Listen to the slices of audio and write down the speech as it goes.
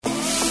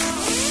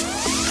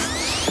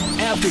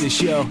After the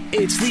show,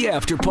 it's the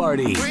After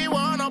Party. We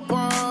wanna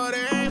party.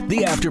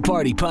 The After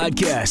Party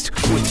Podcast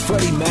with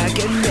Freddie Mac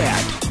and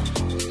Nat.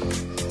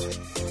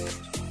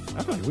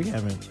 I feel like we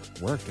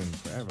haven't worked in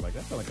forever. Like,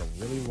 that felt like a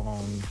really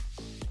long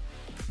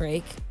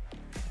break.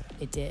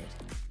 It did.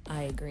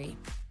 I agree.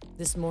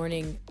 This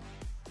morning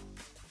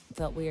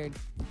felt weird.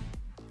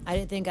 I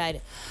didn't think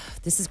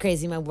this is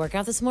crazy. My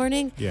workout this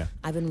morning. Yeah.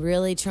 I've been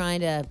really trying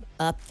to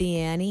up the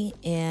ante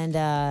and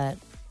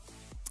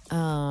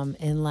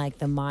like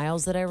the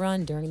miles that I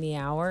run during the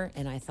hour,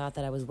 and I thought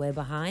that I was way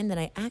behind. Then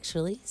I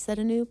actually set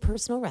a new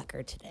personal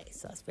record today,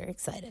 so I was very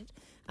excited.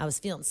 I was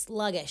feeling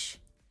sluggish,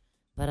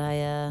 but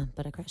I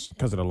crushed it.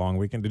 Because of the long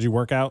weekend. Did you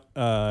work out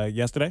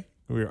yesterday?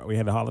 We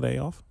had the holiday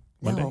off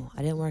Monday? No,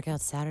 I didn't work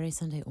out Saturday,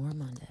 Sunday, or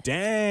Monday.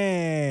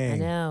 Dang. I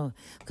know.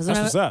 That's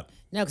what's up.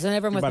 No, because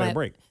whenever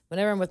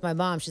I'm with my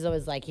mom, she's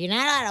always like, "You're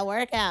not allowed to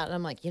work out," and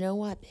I'm like, "You know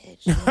what,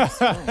 bitch?"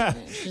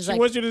 She's She like,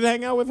 wants you to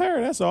hang out with her.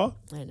 That's all.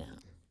 I know.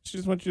 She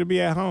just wants you to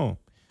be at home.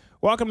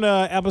 Welcome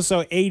to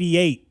episode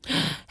 88.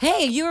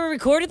 Hey, you were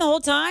recording the whole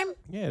time?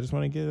 Yeah, I just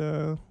want to get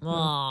a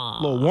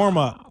little warm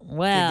up.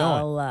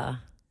 Well,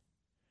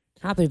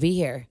 happy to be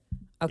here.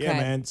 Okay. Yeah,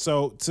 man.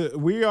 So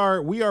we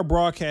are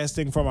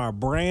broadcasting from our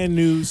brand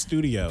new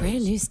studios.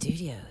 Brand new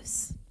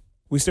studios.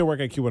 We still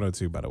work at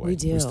Q102, by the way. We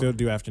do. We still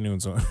do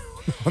afternoons on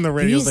the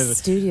radio These station.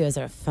 studios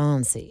are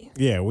fancy.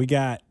 Yeah, we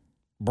got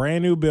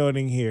brand new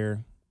building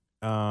here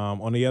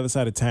on the other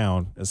side of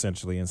town,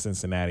 essentially in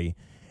Cincinnati.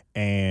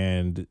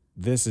 And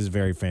this is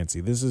very fancy.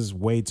 This is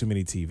way too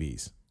many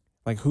TVs.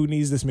 Like, who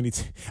needs this many?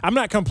 I'm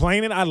not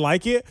complaining. I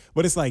like it.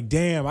 But it's like,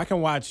 damn, I can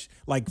watch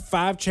like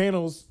 5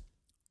 channels.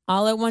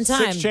 All at one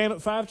time.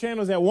 5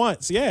 channels at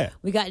once. Yeah.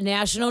 We got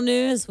national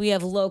news. We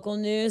have local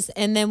news.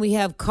 And then we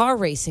have car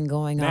racing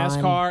going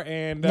NASCAR on.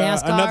 and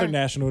NASCAR another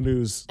national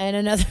news. And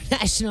another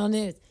national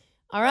news.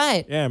 All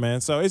right. Yeah,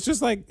 man. So it's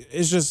just like,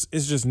 it's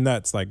just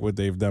nuts, like what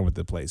they've done with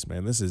the place,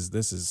 man. This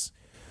is,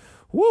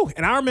 woo.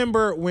 And I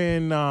remember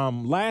when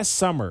last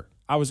summer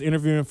I was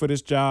interviewing for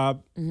this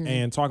job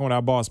and talking with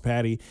our boss,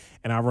 Patty,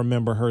 and I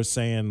remember her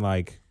saying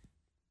like,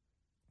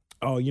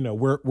 oh, you know,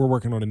 we're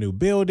working on a new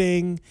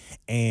building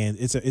and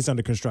it's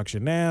under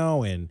construction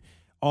now and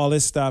all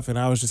this stuff. And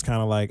I was just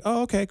kind of like,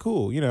 oh, okay,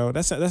 cool. You know,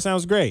 that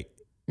sounds great.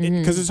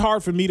 Because it's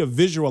hard for me to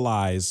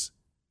visualize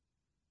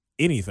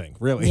anything,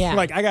 really. Yeah.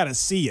 Like, I got to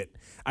see it.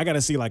 I got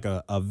to see like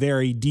a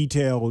very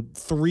detailed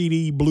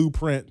 3D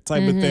blueprint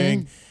type of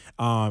thing.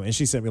 And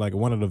she sent me like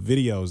one of the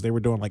videos. They were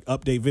doing like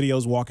update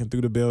videos walking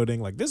through the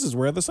building. Like, this is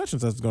where the such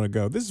and such is going to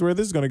go. This is where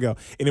this is going to go.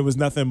 And it was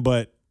nothing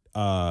but,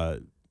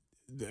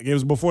 it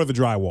was before the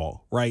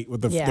drywall, right?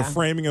 With the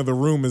framing of the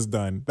room is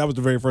done. That was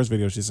the very first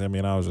video she sent me.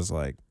 And I was just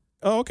like,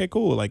 oh, okay,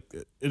 cool. Like,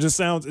 it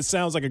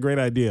sounds like a great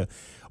idea.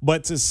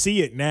 But to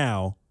see it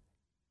now,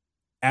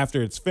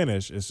 after it's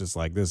finished, it's just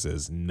like, this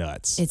is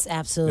nuts. It's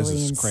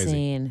absolutely insane.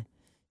 Crazy.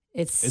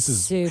 It's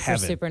super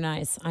super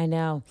nice. I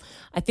know.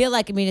 I feel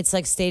like, it's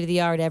like state of the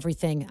art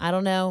everything. I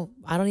don't know.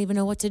 I don't even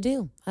know what to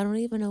do. I don't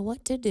even know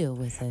what to do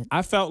with it.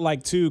 I felt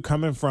like, too,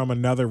 coming from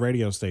another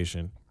radio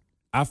station,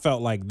 I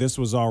felt like this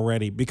was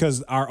already,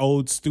 because our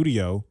old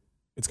studio,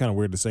 it's kind of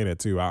weird to say that,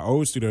 too. Our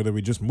old studio that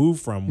we just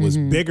moved from was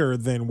bigger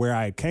than where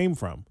I came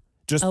from.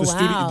 Just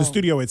the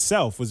studio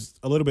itself was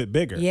a little bit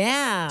bigger.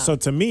 Yeah. So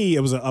to me,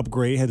 it was an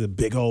upgrade. It had a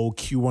big old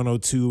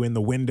Q102 in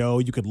the window.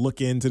 You could look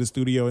into the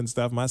studio and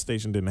stuff. My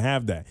station didn't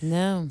have that.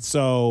 No.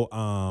 So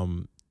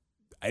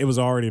it was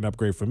already an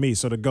upgrade for me.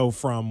 So to go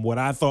from what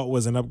I thought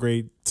was an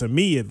upgrade to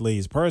me, at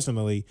least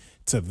personally,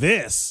 to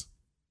this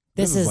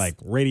is like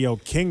Radio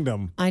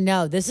Kingdom. I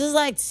know. This is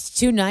like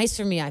too nice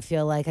for me, I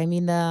feel like.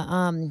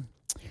 You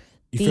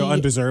feel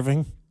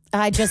undeserving?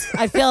 I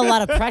feel a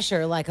lot of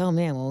pressure. Like, oh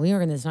man, well, we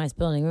were in this nice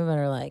building.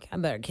 I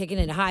better kick it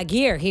into high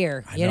gear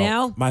here. You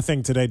know? My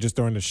thing today, just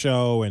during the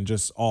show and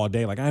just all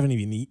day, like I haven't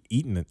even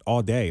eaten it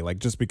all day. Like,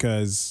 just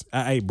because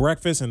I ate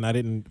breakfast and I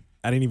didn't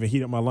even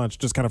heat up my lunch.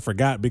 Just kind of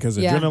forgot because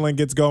adrenaline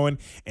gets going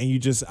and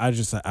I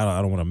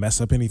don't want to mess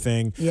up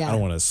anything. Yeah. I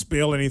don't want to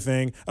spill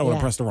anything. I don't want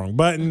to press the wrong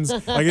buttons.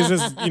 Like, it's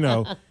just,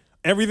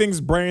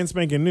 everything's brand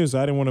spanking new. So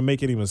I didn't want to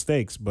make any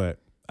mistakes, but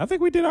I think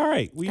we did all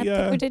right. I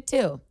think we did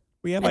too.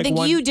 We had I think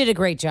you did a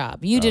great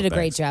job. You did a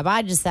great thanks. job.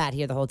 I just sat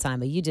here the whole time,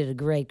 but you did a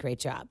great, great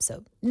job.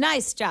 So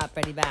nice job,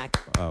 Freddie Mac.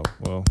 Oh,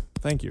 well,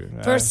 thank you.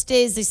 First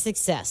day's a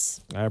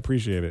success. I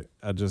appreciate it.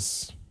 I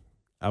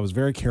was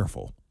very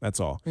careful. That's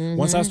all.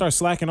 Once I start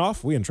slacking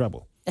off, we in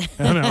trouble.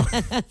 I know.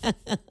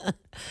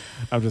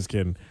 I'm just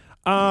kidding.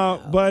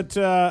 But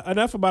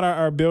enough about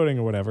our building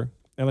or whatever,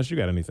 unless you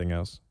got anything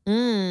else.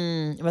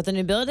 About the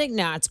new building?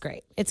 No, it's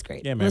great. It's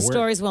great. Yeah, man, the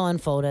stories will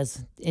unfold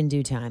in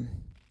due time.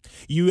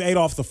 You ate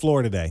off the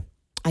floor today.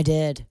 I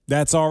did. We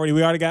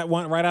already got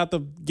one right out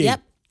the gate.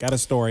 Yep. Got a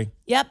story.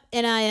 Yep.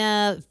 And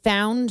I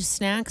found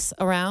snacks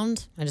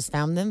around. I just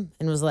found them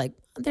and was like,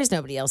 there's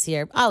nobody else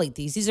here. I'll eat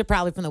these. These are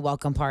probably from the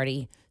welcome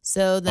party.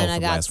 So then I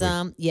got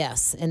some.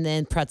 Yes. And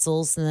then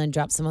pretzels and then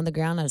dropped some on the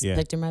ground. I just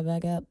picked them right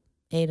back up.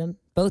 Ate them.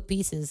 Both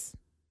pieces.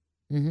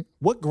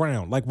 What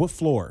ground? Like what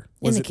floor?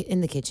 In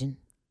the kitchen.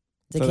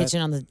 The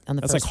kitchen on the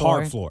that's first like floor.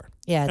 hard floor.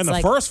 Yeah, it's And the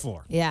like first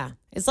floor. Yeah,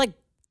 it's like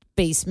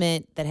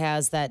basement that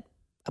has that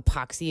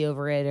epoxy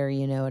over it, or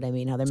you know what I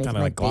mean? How they're making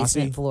kinda like glossy?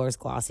 basement floors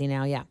glossy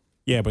now. Yeah.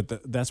 Yeah,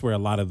 but that's where a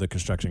lot of the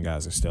construction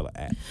guys are still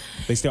at.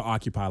 They still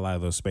occupy a lot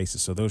of those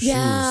spaces. So those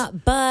Yeah,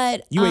 shoes.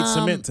 but You ate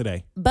cement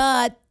today.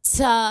 But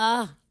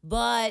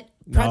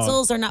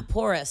pretzels are not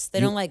porous.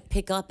 They don't like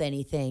pick up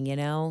anything, you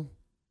know?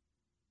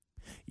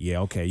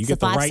 Yeah, okay. You It's get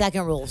the the right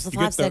 5-second rule. It's the you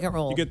get 5-second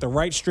rule. You get the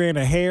right strand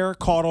of hair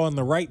caught on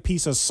the right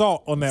piece of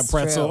salt on that It's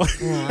pretzel.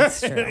 true. Yeah,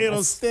 that's true. It'll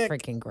That's stick.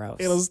 Freaking gross.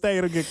 It'll stay.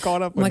 It'll get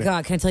caught up. Oh my in it.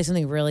 God, can I tell you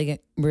something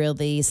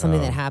really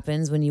something that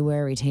happens when you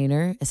wear a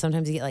retainer? Is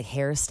sometimes you get like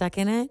hair stuck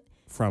in it.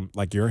 From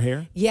like your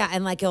hair. Yeah,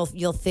 and like you'll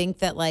think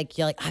that like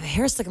you're like I have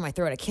hair stuck in my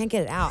throat, I can't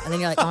get it out, and then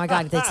you're like, oh my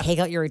God, they take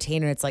out your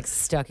retainer, it's like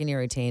stuck in your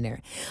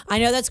retainer. I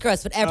know that's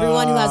gross, but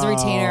everyone who has a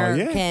retainer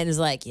is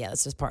like, yeah,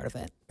 that's just part of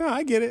it. No,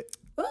 I get it.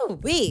 Ooh,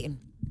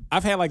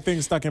 I've had like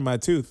things stuck in my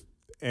tooth,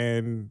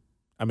 and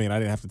I mean, I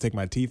didn't have to take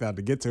my teeth out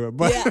to get to it,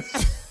 but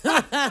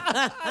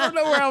I don't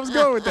know where I was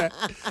going with that.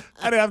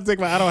 I didn't have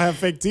to I don't have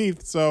fake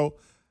teeth, so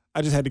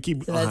I just had to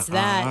keep. So that's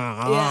that.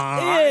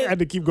 I had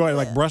to keep going,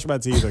 like brush my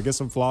teeth or get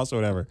some floss or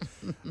whatever.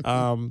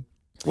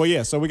 Well,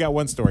 yeah. So we got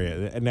one story,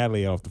 and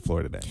Natalie off the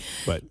floor today,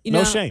 but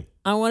no shame.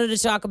 I wanted to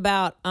talk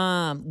about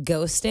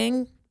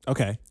ghosting.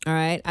 Okay. All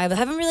right. I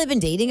haven't really been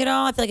dating at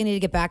all. I feel like I need to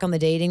get back on the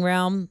dating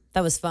realm.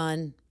 That was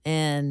fun,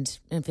 and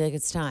I feel like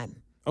it's time.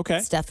 Okay.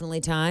 It's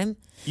definitely time.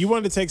 You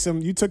wanted to take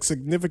you took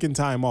significant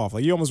time off.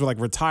 Like you almost were like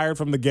retired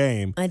from the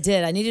game. I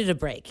did. I needed a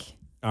break.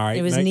 All right.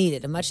 It was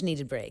needed, a much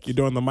needed break. You're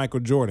doing the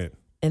Michael Jordan.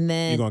 And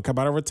then You're going to come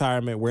out of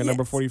retirement, wear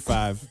number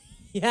 45.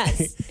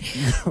 Yes.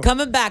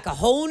 Coming back, a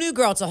whole new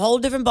girl. It's a whole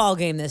different ball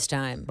game this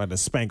time. About to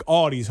spank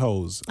all these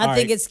hoes. I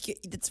think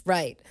it's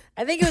right.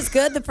 I think it was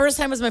good. The first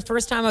time was my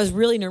first time. I was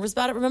really nervous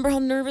about it. Remember how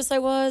nervous I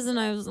was? And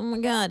I was, oh my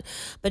God.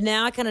 But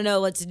now I kind of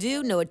know what to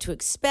do, know what to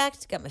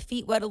expect. Got my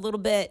feet wet a little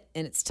bit,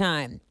 and it's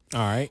time.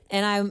 All right.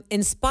 And I'm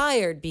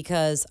inspired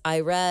because I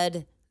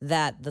read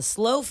that the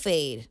slow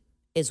fade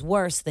is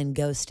worse than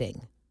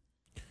ghosting.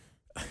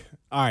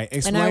 All right,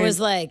 explain. And I was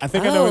like, I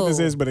think I know what this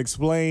is, but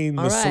explain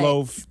the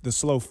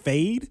slow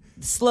fade.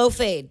 Slow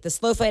fade, the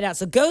slow fade out.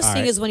 So ghosting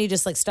right. is when you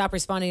just like stop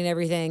responding to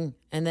everything,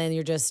 and then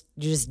you're just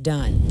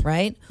done,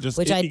 right?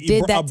 Which I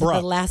did that to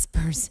the last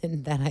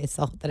person that I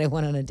saw that I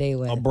went on a date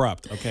with.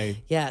 Abrupt,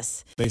 okay.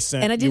 Yes. They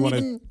sent. And I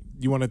didn't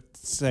You want to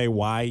say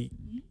why?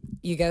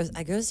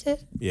 I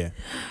ghosted. Yeah.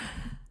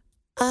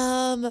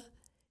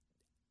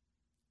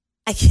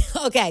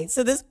 Okay,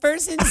 so this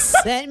person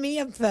sent me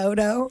a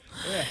photo.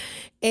 Yeah.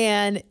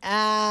 And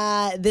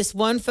this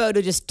one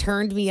photo just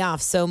turned me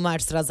off so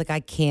much that I was like,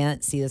 I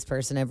can't see this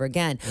person ever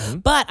again. Mm-hmm.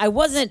 But I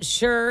wasn't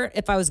sure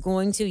if I was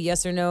going to,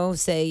 yes or no,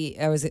 say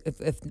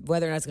if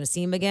whether or not I was going to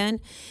see him again.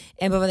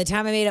 And but by the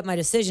time I made up my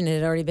decision, it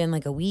had already been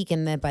like a week.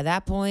 And then by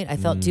that point, I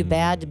felt too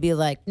bad to be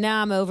like,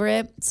 nah, I'm over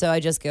it. So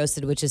I just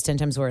ghosted, which is 10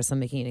 times worse. I'm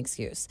making an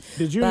excuse.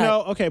 Did you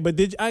know? Okay, but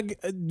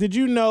did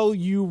you know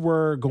you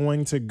were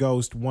going to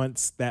ghost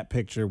once that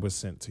picture was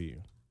sent to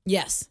you?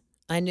 Yes,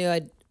 I knew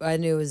it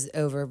was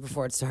over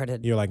before it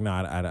started. You're like, no,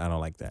 I don't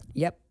like that.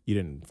 Yep. You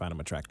didn't find him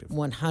attractive.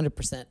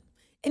 100%.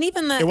 And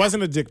even it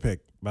wasn't a dick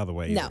pic, by the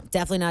way. No, either.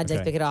 definitely not a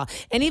dick pic at all.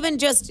 And even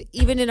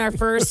in our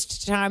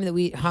first time that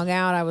we hung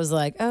out, I was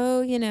like,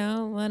 oh,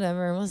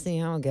 whatever. We'll see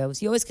how it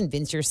goes. You always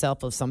convince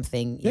yourself of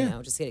something, you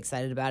know, just get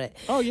excited about it.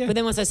 Oh, yeah. But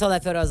then once I saw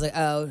that photo, I was like,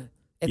 oh,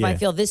 if I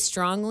feel this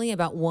strongly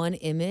about one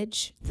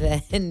image,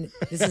 then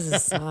this is a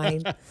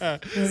sign.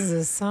 This is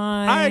a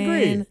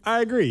sign. I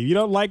agree. You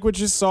don't like what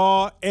you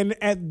saw, and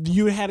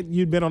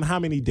you'd been on how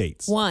many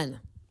dates? One.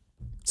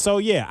 So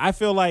yeah, I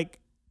feel like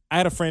I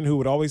had a friend who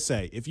would always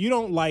say, if you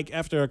don't like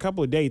after a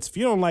couple of dates, if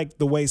you don't like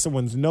the way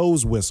someone's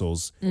nose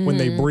whistles when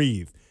they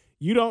breathe,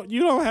 you don't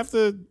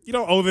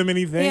owe them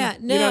anything. Yeah,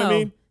 no. You know what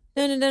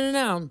I mean?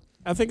 No.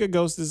 I think a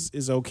ghost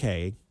is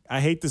okay. I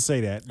hate to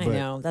say that, but I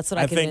know. That's what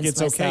I think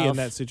convinced it's okay myself. in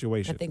that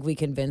situation. I think we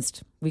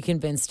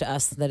convinced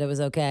us that it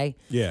was okay.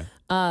 Yeah.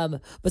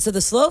 But so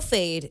the slow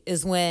fade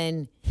is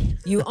when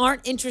you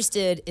aren't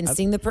interested in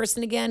seeing the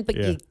person again, but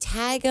you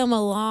tag them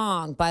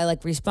along by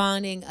like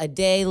responding a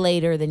day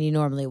later than you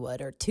normally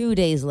would, or 2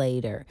 days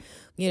later.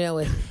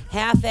 With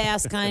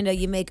half-ass kind of,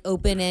 you make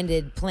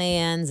open-ended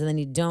plans and then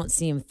you don't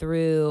see them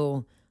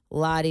through.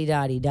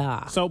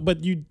 La-di-da-di-da. So, all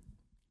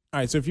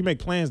right. So if you make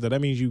plans,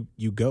 that means you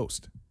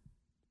ghost.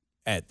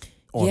 I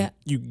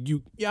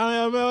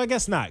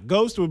guess not.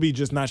 Ghost would be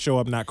just not show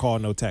up, not call,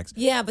 no text.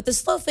 Yeah, but the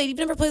slow fade, you've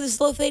never played the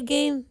slow fade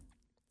game?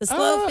 The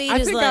slow fade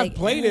is like... I think I've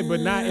played it,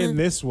 but not in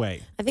this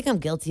way. I think I'm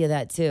guilty of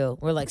that too,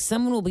 where like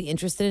someone will be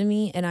interested in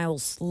me and I will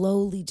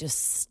slowly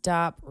just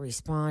stop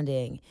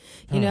responding.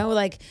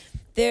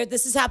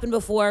 This has happened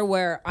before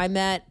where I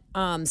met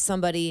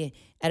somebody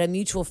at a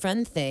mutual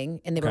friend thing,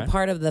 and they were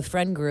part of the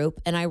friend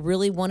group, and I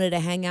really wanted to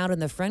hang out in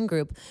the friend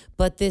group,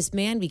 but this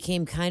man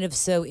became kind of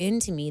so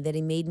into me that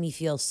he made me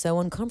feel so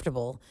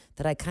uncomfortable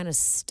that I kind of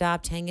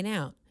stopped hanging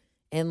out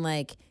and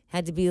like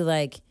had to be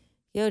like,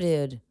 yo,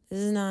 dude, this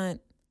is not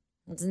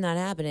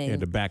happening. You had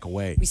to back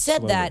away. We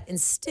said slowly. that, and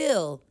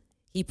still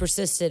he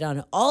persisted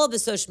on all of the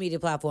social media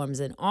platforms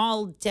and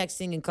all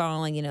texting and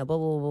calling, blah, blah,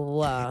 blah, blah,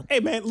 blah. Hey,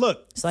 man,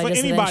 look, So I for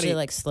just anybody,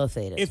 eventually slow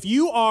faded. if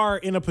you are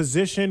in a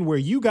position where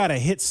you got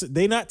to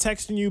they not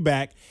texting you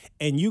back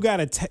and you got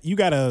to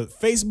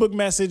Facebook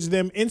message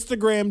them,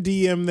 Instagram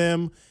DM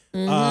them,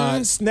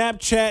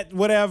 Snapchat,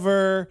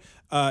 whatever,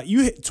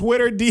 you hit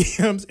Twitter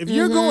DMs. If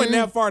you're going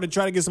that far to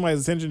try to get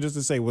somebody's attention just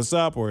to say what's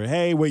up or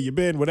hey, where you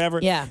been, whatever,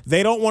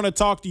 they don't want to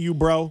talk to you,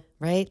 bro.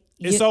 Right?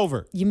 It's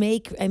over. You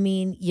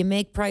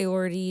make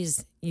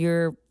priorities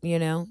your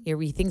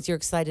things you're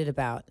excited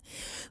about.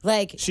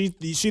 Like She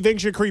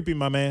thinks you're creepy,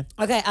 my man.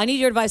 Okay, I need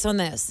your advice on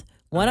this.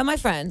 One of my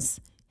friends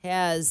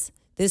has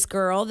this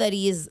girl that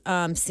he's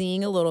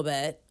seeing a little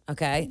bit,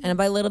 okay? And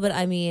by a little bit,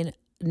 I mean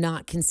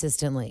not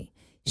consistently.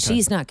 Okay.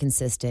 She's not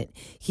consistent.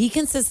 He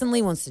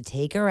consistently wants to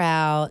take her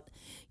out,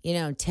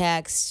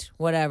 text,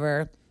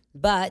 whatever.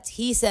 But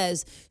he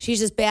says she's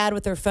just bad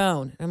with her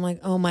phone. I'm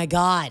like, oh my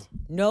God,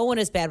 no one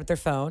is bad with their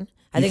phone.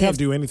 You can't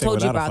do anything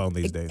without a phone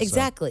these days.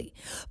 Exactly.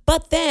 So.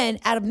 But then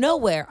out of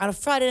nowhere, on a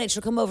Friday night,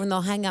 she'll come over and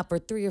they'll hang out for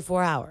 3 or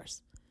 4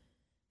 hours.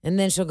 And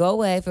then she'll go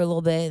away for a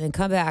little bit and then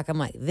come back. I'm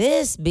like,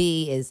 this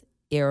bee is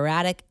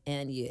erratic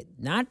and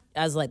I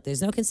was like,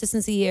 there's no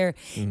consistency here.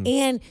 Mm-hmm.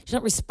 And she's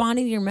not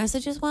responding to your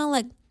messages. Well,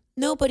 like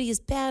nobody is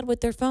bad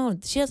with their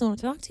phone. She doesn't want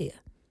to talk to you.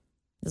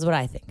 That's what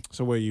I think.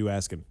 So what are you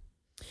asking?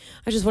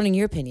 I was just wanting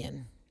your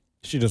opinion.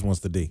 She just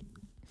wants the D.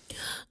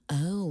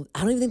 Oh,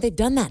 I don't even think they've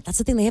done that. That's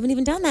the thing. They haven't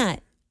even done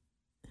that.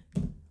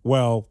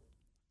 Well,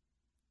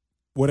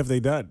 what have they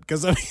done?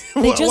 Because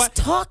they just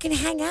talk and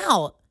hang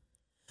out.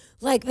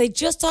 Like they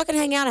just talk and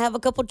hang out, have a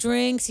couple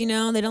drinks, They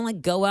don't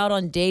like go out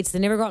on dates. They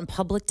never go out in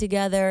public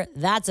together.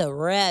 That's a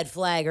red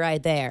flag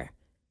right there.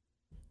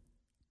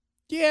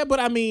 Yeah, but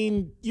I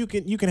mean, you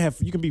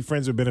can be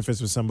friends with benefits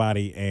with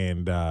somebody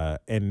and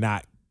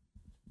not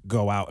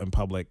go out in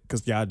public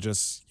because y'all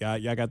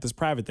got this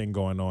private thing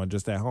going on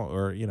just at home,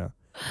 or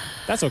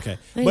that's okay.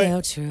 I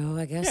know, true.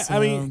 I guess. Yeah, so. I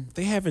mean,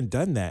 they haven't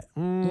done that.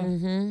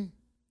 Mm-hmm.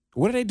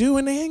 What do they do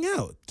when they hang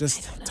out?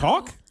 Just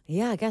talk?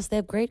 Yeah, I guess they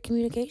have great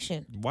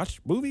communication.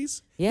 Watch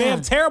movies? Yeah, they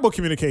have terrible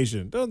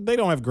communication. They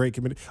don't have great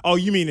communication. Oh,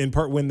 you mean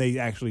when they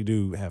actually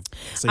do have?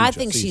 I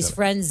think she's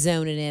friend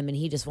zoning him, and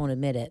he just won't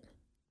admit it.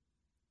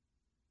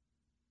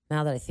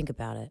 Now that I think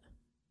about it,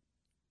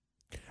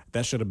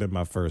 that should have been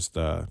my first.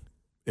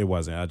 It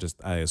wasn't.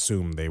 I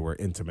assumed they were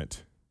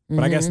intimate,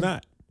 but I guess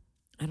not.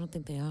 I don't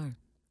think they are.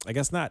 I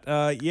guess not.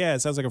 Yeah, it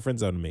sounds like a friend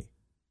zone to me.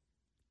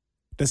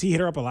 Does he hit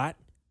her up a lot?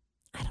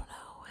 I don't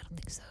know. I don't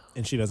think so.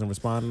 And she doesn't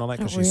respond and all that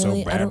because she's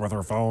so bad with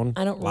her phone.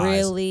 I don't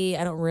really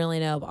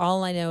know.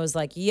 All I know is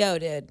like, yo,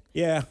 dude.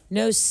 Yeah.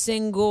 No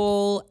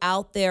single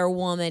out there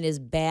woman is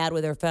bad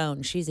with her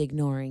phone. She's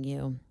ignoring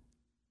you.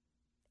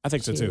 I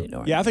think so too.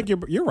 Yeah, I think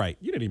you're right.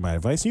 You didn't need my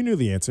advice. You knew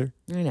the answer.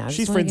 I know.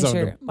 She's friend zoned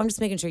him. I'm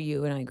just making sure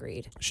you and I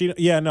agreed.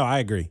 No, I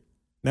agree.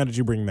 Now that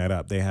you bring that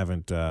up, they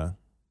haven't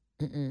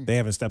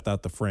stepped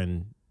out the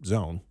friend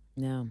zone.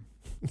 No.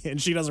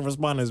 And she doesn't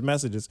respond to his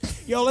messages.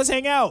 Yo, let's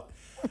hang out.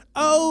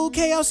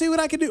 Okay, I'll see what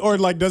I can do. Or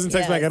like doesn't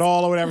text back at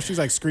all or whatever. She's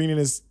like screening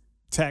his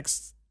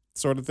text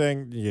sort of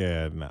thing.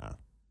 Yeah, nah.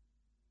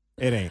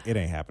 It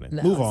ain't happening.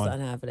 No, Move on. It's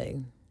not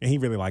happening. And he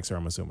really likes her,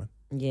 I'm assuming.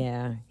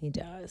 Yeah, he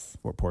does.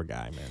 Poor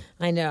guy, man.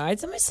 I know.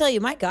 Let me tell you,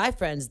 my guy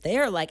friends,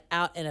 they're like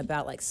out and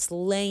about, like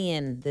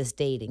slaying this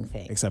dating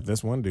thing. Except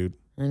this one dude.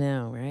 I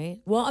know,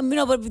 right? Well, I mean,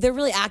 no, but they're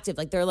really active.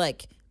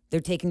 They're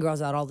taking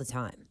girls out all the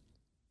time.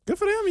 Good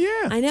for them,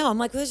 yeah. I know. I'm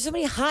like, there's so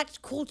many hot,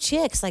 cool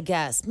chicks, I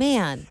guess.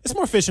 Man. It's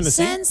more fish in the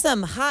sea. Send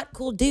some hot,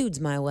 cool dudes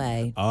my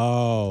way.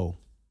 Oh.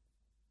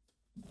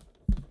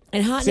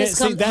 And hotness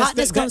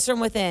comes from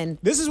within.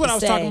 This is what I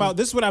was talking about.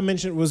 This is what I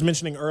was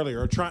mentioning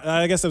earlier.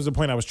 I guess that was the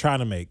point I was trying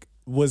to make,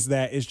 was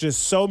that it's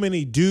just so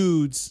many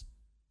dudes.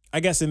 I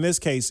guess in this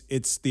case,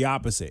 it's the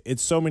opposite.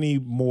 It's so many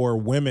more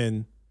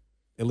women,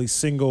 at least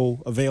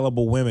single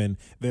available women,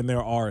 than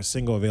there are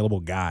single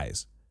available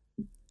guys.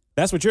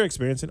 That's what you're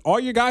experiencing. All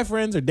your guy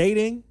friends are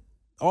dating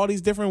all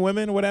these different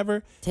women or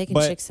whatever. Taking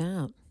chicks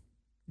out.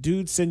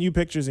 Dudes send you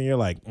pictures and you're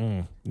like,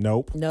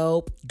 nope.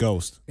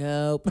 Ghost.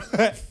 Nope.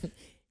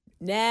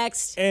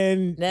 Next.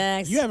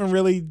 You haven't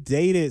really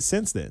dated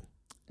since then.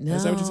 No,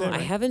 is that what you said? Right?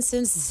 I haven't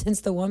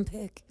since the one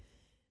pick.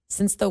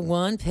 Since the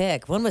one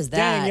pick. When was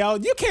that? Dang, y'all,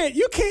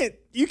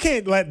 you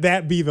can't let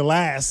that be the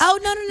last. Oh,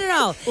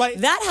 no. Like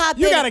that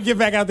happened. You got to get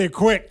back out there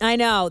quick. I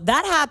know.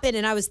 That happened,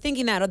 and I was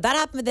thinking that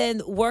happened, but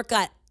then work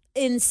got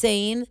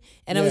insane,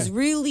 and I was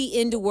really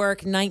into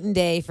work night and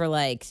day for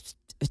like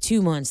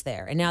 2 months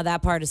there, and now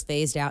that part is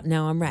phased out.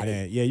 Now I'm ready.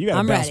 Man, yeah, you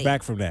got to bounce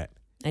back from that.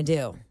 I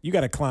do. You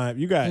got to climb.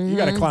 You got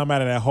to climb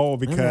out of that hole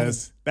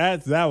because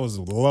that was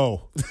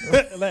low.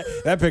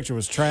 that picture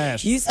was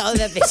trash. You saw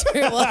that picture.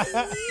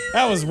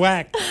 That was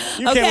whack.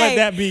 You can't let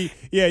that be.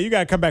 Yeah, you got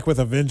to come back with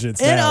a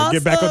vengeance now. Also,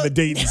 get back on the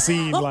dating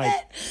scene. Now that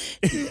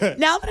I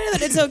know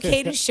that it's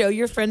okay to show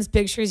your friends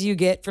pictures you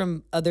get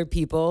from other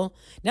people.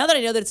 Now that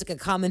I know that it's like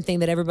a common thing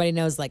that everybody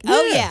knows, like,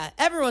 oh yeah,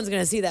 everyone's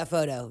gonna see that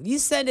photo. You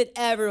send it,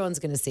 everyone's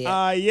gonna see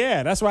it.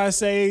 Yeah, that's why I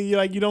say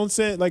you don't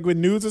send like with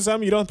nudes or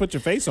something. You don't put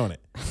your face on it.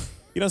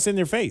 You don't sit in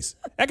your face.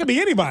 That could be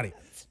anybody.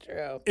 It's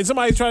true. And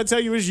somebody's trying to tell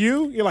you it's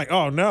you, you're like,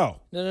 oh, no.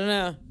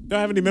 No. Don't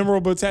have any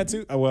memorable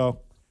tattoo? Oh,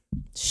 well.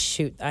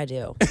 Shoot, I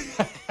do.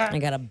 I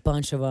got a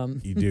bunch of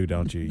them. You do,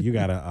 don't you? You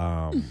got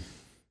to,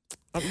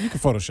 you can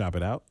Photoshop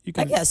it out. You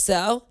I can. guess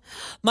so.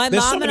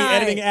 There's so many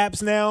editing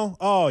apps now.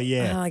 Oh,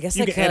 yeah. Oh, I guess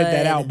you I can edit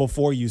that could. out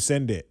before you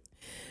send it.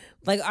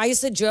 Like, I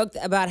used to joke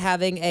about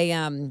having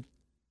a,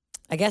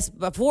 I guess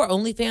before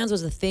OnlyFans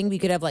was a thing, we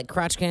could have like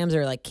crotch cams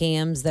or like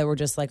cams that were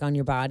just like on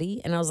your body.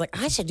 And I was like,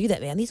 I should do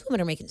that, man. These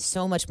women are making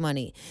so much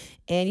money.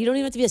 And you don't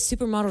even have to be a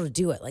supermodel to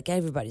do it. Like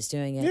everybody's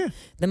doing it. Yeah.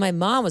 Then my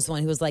mom was the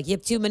one who was like, you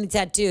have too many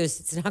tattoos.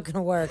 It's not going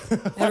to work.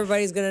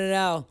 Everybody's going to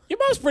know. Your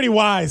mom's pretty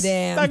wise.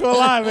 Damn. Not going to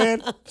lie,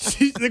 man.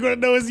 They're going to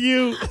know it's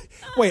you.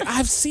 Wait,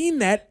 I've seen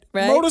that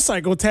Right?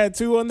 motorcycle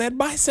tattoo on that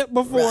bicep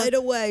before. Right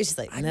away. She's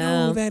like, I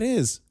know who that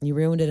is. You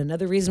ruined it.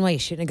 Another reason why you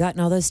shouldn't have gotten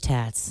all those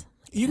tats.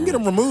 You can get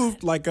them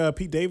removed like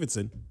Pete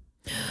Davidson.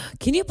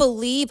 Can you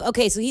believe?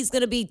 Okay, so he's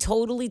going to be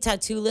totally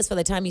tattoo-less by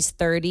the time he's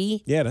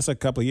 30. Yeah, that's a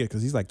couple of years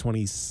because he's like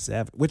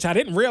 27, which I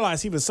didn't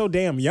realize he was so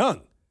damn young.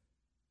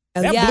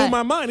 Oh, That yeah. blew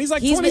my mind. He's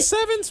like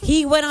 27.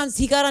 He got on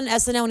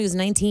SNL when he was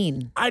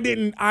 19. I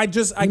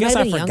guess I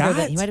He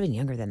forgot. He might have been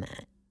younger than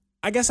that.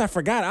 I guess I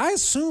forgot. I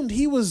assumed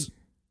he was,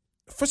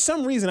 for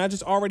some reason, I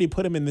just already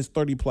put him in this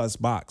 30-plus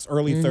box,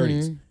 early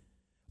 30s.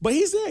 But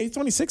he's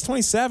 26,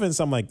 27,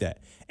 something like that.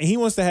 And he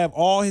wants to have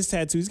all his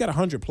tattoos. He's got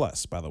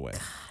 100-plus, by the way.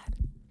 God.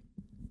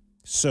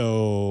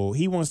 So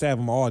he wants to have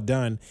them all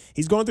done.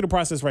 He's going through the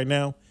process right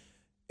now.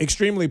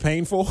 Extremely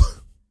painful,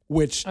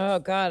 which Oh,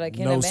 God, I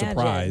can't no imagine.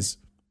 surprise.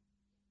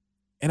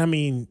 And I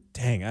mean,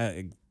 dang,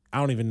 I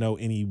don't even know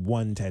any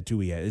one tattoo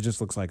he had. It just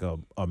looks like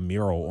a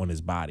mural on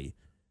his body.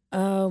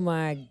 Oh,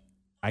 my.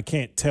 I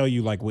can't tell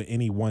you like what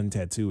any one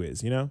tattoo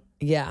is, you know?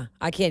 Yeah,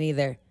 I can't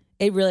either.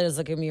 It really does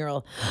look like a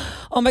mural.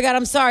 Oh, my God,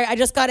 I'm sorry. I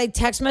just got a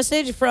text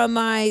message from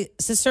my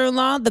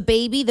sister-in-law. The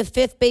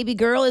 5th baby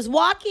girl, is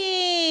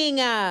walking.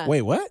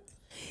 Wait, what?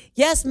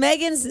 Yes,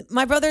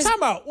 my brother's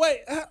Time out.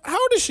 Wait, how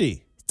old is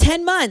she?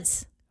 10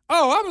 months.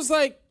 Oh, I was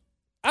like,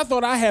 I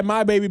thought I had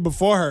my baby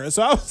before her.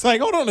 So I was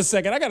like, hold on a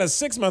second. I got a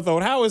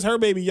 6-month-old. How is her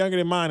baby younger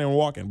than mine and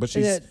walking? But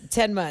she's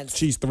 10 months.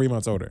 She's 3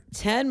 months older.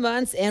 10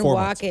 months and 4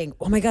 months. walking.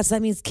 Oh, my God, so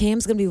that means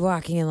Cam's going to be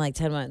walking in like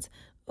 10 months.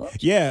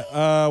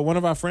 Yeah, one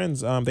of our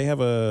friends, they have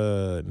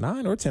a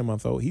 9 or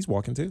 10-month-old. He's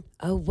walking too.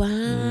 Oh,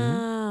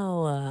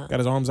 wow. Got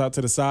his arms out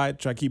to the side,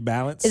 try to keep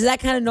balance. Is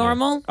that kind of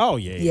normal? Yeah. Oh,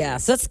 yeah. Yeah,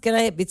 so it's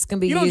gonna be.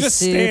 You don't used just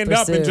stand super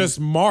up and soon. just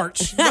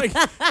march. Like,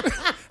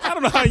 I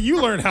don't know how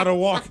you learned how to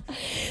walk.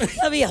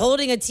 I'll be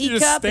holding a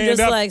teacup and stand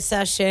just up. like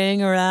sashaying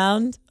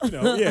around. You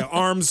know, yeah,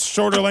 arms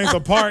shoulder length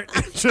apart,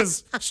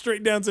 just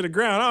straight down to the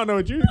ground. I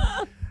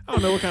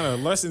don't know what kind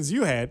of lessons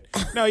you had.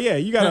 No, yeah,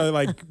 you gotta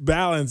like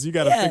balance. You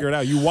gotta figure it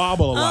out. You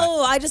wobble a lot.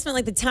 Oh, I just meant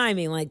like the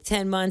timing. Like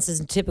 10 months is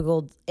a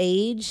typical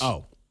age.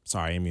 Oh,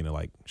 sorry, I didn't mean to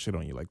like shit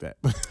on you like that.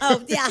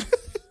 Oh, yeah.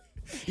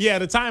 Yeah,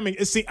 the timing.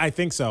 I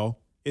think so.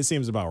 It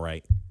seems about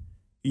right.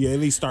 You at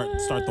least start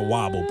the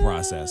wobble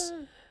process.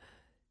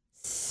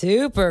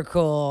 Super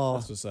cool.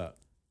 That's what's up.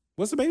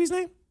 What's the baby's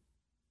name?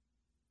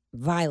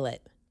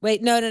 Violet.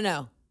 Wait,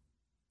 no.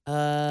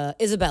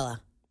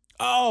 Isabella.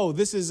 Oh,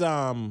 this is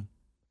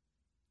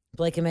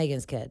Blake and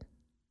Megan's kid.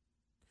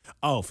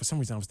 Oh, for some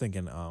reason I was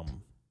thinking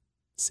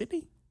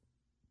Sydney.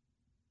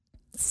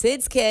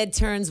 Sid's kid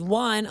turns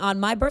 1 on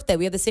my birthday.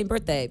 We have the same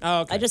birthday.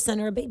 Oh, okay. I just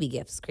sent her a baby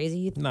gift. It's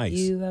crazy. Nice.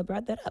 You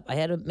brought that up. I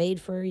had it made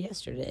for her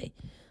yesterday.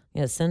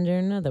 Yeah, send her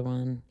another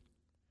one.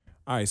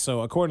 All right,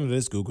 so according to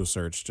this Google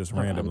search, just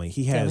randomly,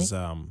 he has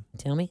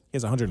Tell me. he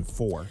has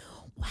 104. Wow.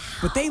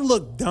 But they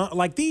look dumb.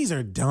 Like these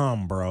are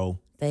dumb, bro.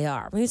 They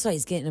are. Maybe that's why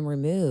he's getting them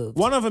removed.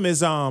 One of them is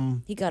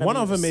He got one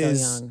of them so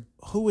is young.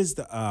 who is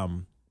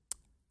the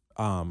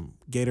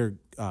Gator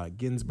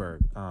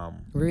Ginsburg.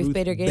 Ruth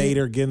Bader Ginsburg?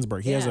 Bader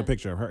Ginsburg. He has Yeah. a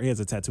picture of her. He has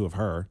a tattoo of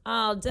her.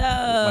 Oh, dope.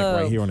 Like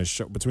right here on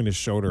his between his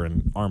shoulder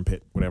and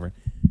armpit, whatever.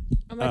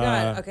 Oh, my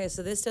God. Okay,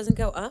 so this doesn't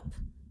go up?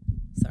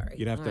 Sorry.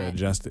 You'd have All to right.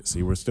 adjust it.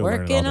 See, we're still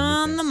Working learning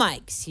all on the the new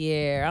mics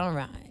here. All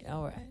right.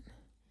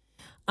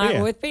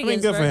 Yeah, With I mean,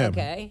 good for Ginsburg, him.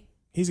 okay.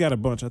 He's got a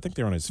bunch. I think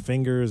they're on his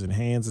fingers and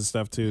hands and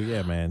stuff too.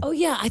 Yeah, man. Oh,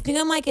 yeah. I think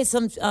I might get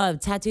some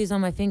tattoos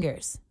on my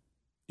fingers.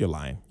 You're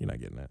lying. You're not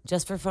getting that.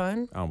 Just for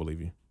fun? I don't believe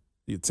you.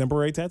 You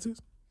temporary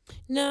tattoos?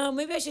 No,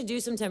 maybe I should do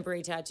some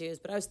temporary tattoos.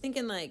 But I was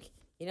thinking, like,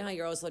 you know how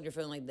you're always holding your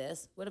phone like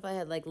this? What if I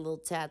had, like, little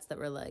tats that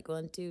were like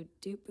 1, 2,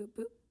 2, boop,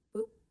 boop,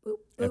 boop, boop,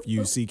 boop.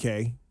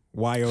 FUCK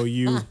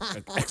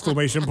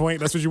exclamation point.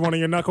 That's what you want on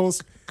your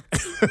knuckles?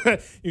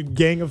 You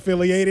gang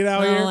affiliated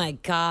out here? Oh, my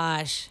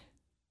gosh.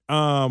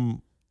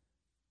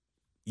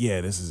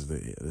 Yeah,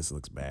 this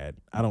looks bad.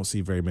 I don't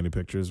see very many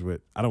pictures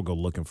with. I don't go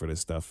looking for this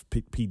stuff.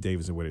 Pete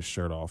Davidson with his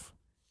shirt off,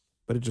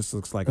 but it just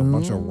looks like a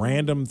bunch of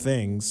random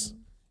things.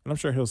 And I'm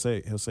sure he'll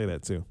say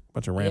that too. A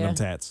bunch of random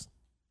tats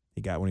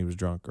he got when he was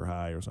drunk or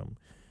high or something.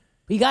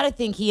 You got to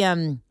think he, I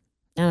don't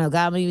know,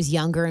 God, when he was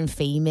younger and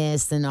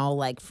famous and all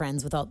like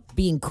friends with all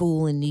being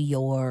cool in New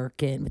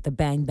York and with the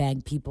Bang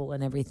Bang people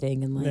and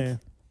everything. And like, Yeah,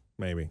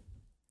 maybe.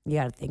 you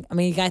got to think. I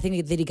mean, you got to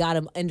think that he got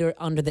him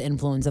under the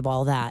influence of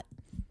all that.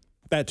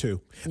 That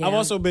too. Yeah. I've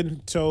also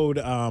been told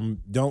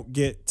don't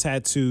get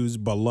tattoos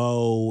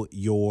below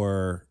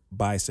your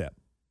bicep.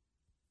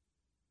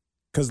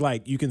 Because,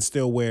 like, you can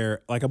still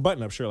wear, like, a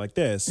button-up shirt like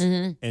this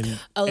and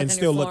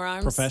still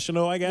look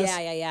professional, I guess.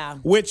 Yeah.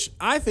 Which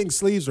I think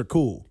sleeves are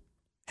cool.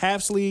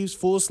 Half sleeves,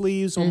 full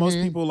sleeves. On most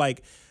people,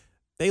 like,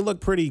 they look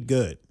pretty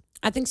good.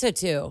 I think so,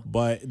 too.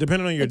 But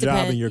depending on your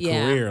job and your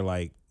career,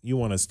 like, you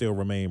want to still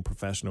remain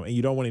professional. And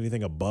you don't want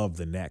anything above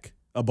the neck,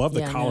 above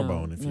the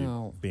collarbone, if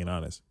you're being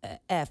honest.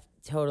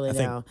 Totally I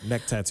think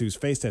neck tattoos,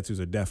 face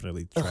tattoos are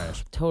definitely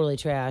trash. Totally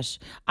trash.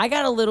 I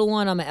got a little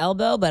one on my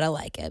elbow, but I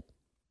like it.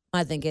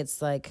 I think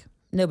it's like...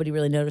 Nobody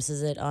really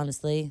notices it,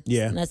 honestly.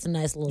 Yeah. And that's a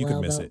nice little elbow.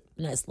 elbow. Miss it.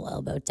 Nice little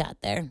elbow tat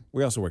there.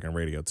 We also work in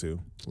radio,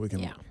 too. We can.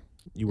 Yeah.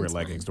 You wear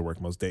leggings to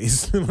work most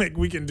days. Like,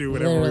 we can do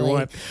whatever Literally. we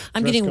want.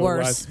 I'm getting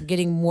worse,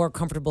 getting more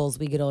comfortable as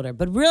we get older.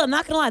 But really, I'm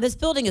not going to lie. This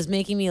building is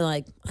making me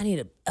like, I need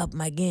to up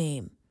my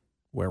game.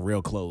 Wear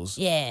real clothes.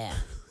 Yeah.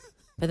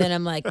 But then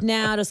I'm like,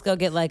 nah, I'll just go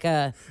get like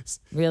a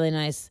really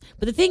nice.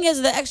 But the thing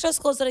is, the extra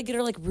clothes that I get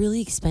are like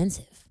really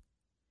expensive.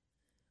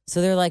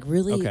 So they're like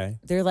really,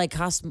 they're like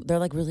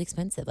really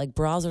expensive. Like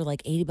bras are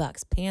like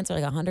 $80. Pants are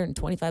like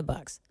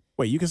 $125.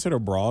 Wait, you consider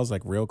bras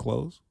like real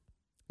clothes?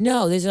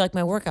 No, these are like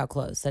my workout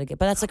clothes that I get.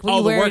 But that's like when you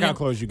you wear the workout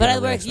clothes you get.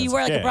 But you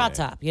wear like a bra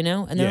top, you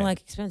know, and they're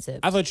like expensive.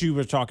 I thought you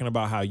were talking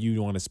about how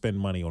you want to spend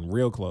money on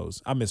real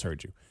clothes. I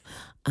misheard you.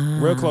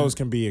 Real clothes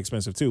can be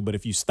expensive too, but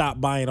if you stop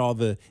buying all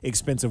the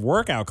expensive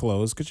workout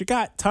clothes, because you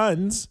got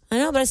tons. I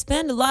know, but I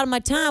spend a lot of my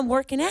time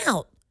working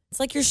out. It's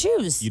like your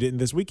shoes. You didn't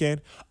this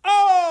weekend.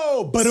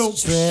 Oh, but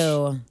it's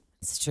true.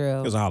 It's true.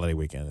 It was a holiday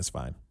weekend. It's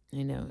fine.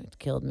 I know. It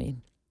killed me.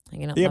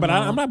 Yeah, but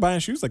I'm not buying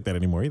shoes like that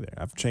anymore either.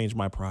 I've changed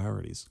my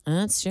priorities.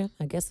 That's true.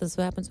 I guess that's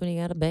what happens when you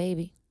got a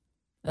baby.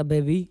 A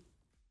baby.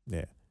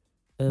 Yeah.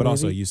 But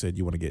also, you said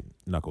you want to get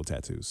knuckle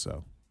tattoos,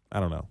 so I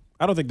don't know.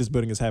 I don't think this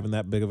building is having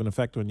that big of an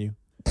effect on you.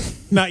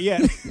 Not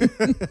yet. All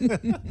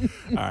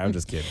right, I'm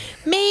just kidding.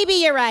 Maybe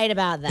you're right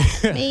about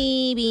that.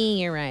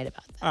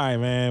 All right,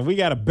 man. We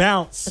got to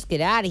bounce. Let's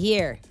get out of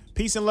here.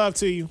 Peace and love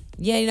to you.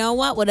 Yeah, you know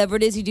what? Whatever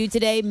it is you do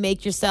today,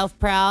 make yourself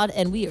proud.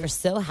 And we are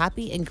so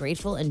happy and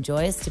grateful and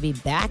joyous to be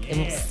back.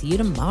 And we'll see you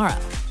tomorrow.